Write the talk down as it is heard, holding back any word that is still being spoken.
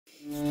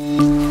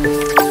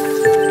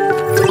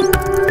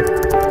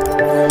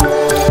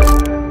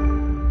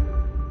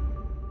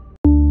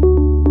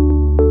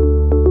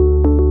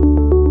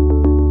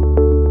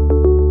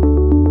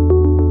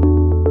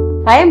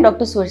am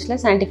Dr. Suvarchalaa,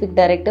 Scientific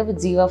Director with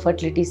ZIVA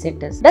Fertility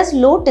Centers. Does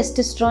low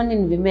testosterone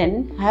in women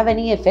have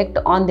any effect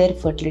on their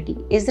fertility?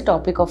 Is the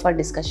topic of our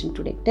discussion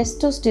today.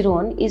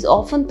 Testosterone is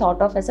often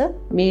thought of as a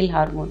male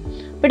hormone,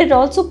 but it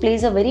also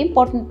plays a very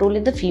important role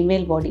in the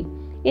female body.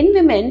 In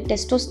women,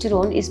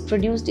 testosterone is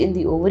produced in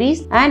the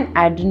ovaries and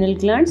adrenal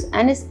glands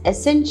and is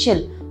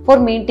essential for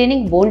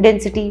maintaining bone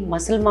density,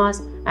 muscle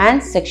mass,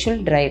 and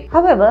sexual drive.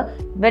 However,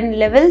 when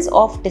levels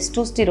of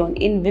testosterone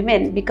in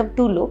women become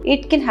too low,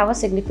 it can have a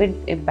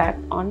significant impact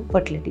on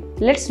fertility.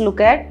 Let's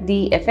look at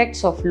the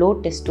effects of low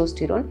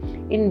testosterone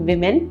in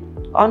women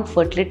on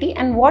fertility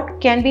and what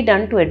can be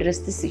done to address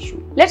this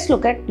issue. Let's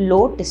look at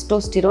low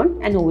testosterone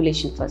and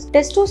ovulation first.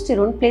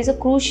 Testosterone plays a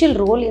crucial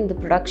role in the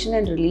production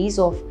and release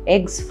of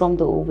eggs from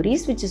the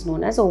ovaries, which is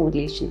known as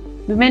ovulation.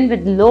 Women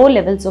with low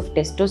levels of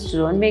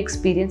testosterone may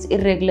experience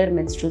irregular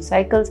menstrual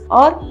cycles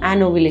or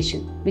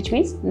anovulation, which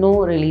means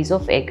no release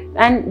of egg,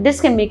 and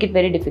this can make it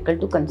very difficult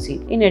to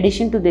conceive. In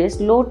addition to this,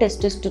 low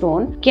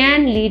testosterone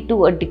can lead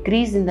to a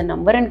decrease in the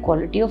number and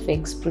quality of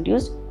eggs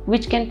produced,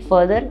 which can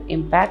further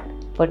impact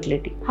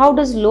fertility. How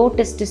does low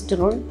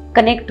testosterone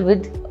connect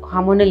with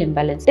hormonal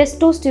imbalance?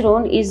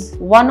 Testosterone is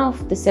one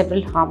of the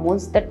several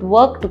hormones that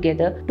work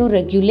together to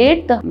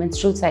regulate the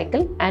menstrual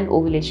cycle and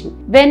ovulation.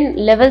 When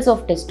levels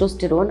of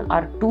testosterone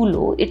are too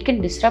low, it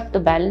can disrupt the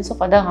balance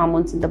of other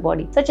hormones in the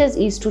body, such as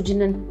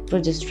estrogen and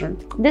progesterone.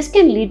 This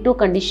can lead to a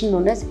condition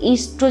known as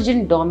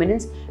estrogen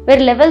dominance, where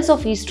levels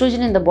of estrogen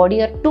in the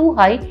body are too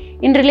high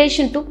in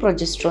relation to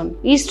progesterone.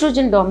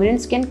 Estrogen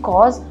dominance can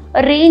cause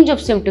a range of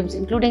symptoms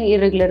including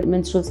irregular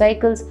menstrual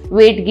cycles,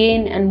 weight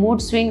gain, and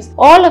mood swings,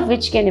 all of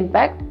which can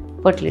impact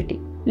fertility.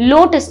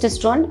 Low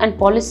testosterone and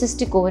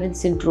polycystic ovarian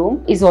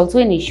syndrome is also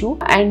an issue,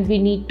 and we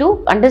need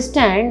to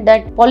understand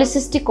that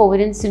polycystic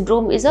ovarian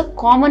syndrome is a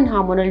common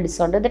hormonal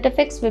disorder that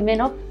affects women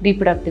of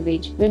reproductive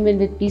age. Women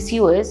with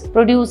PCOS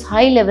produce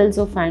high levels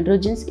of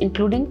androgens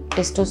including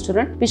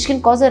testosterone, which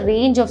can cause a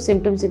range of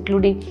symptoms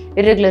including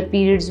irregular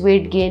periods,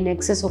 weight gain,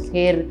 excess of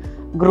hair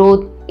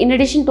growth. In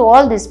addition to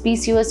all this,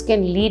 PCOS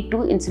can lead to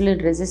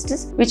insulin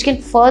resistance, which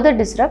can further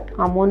disrupt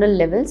hormonal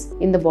levels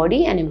in the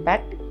body and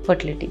impact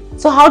fertility.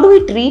 So how do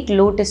we treat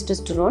low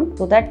testosterone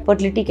so that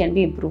fertility can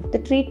be improved? The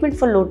treatment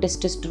for low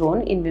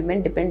testosterone in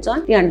women depends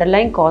on the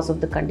underlying cause of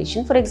the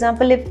condition. For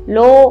example, if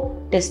low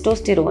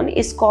testosterone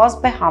is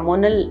caused by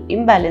hormonal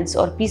imbalance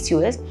or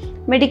PCOS,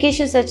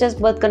 medications such as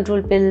birth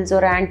control pills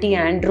or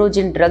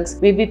anti-androgen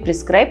drugs may be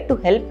prescribed to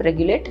help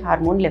regulate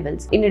hormone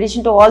levels. In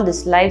addition to all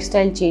this,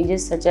 lifestyle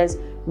changes such as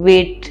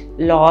weight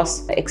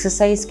loss,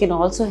 exercise can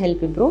also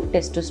help improve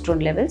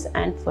testosterone levels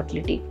and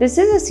fertility. This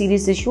is a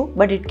serious issue,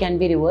 but it can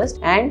be reversed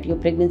and your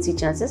pregnancy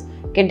chances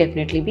can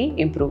definitely be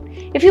improved.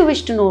 If you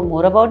wish to know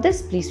more about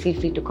this, please feel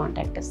free to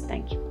contact us.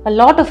 Thank you. A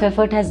lot of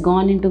effort has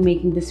gone into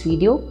making this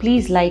video.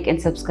 Please like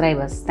and subscribe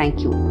us. Thank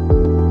you.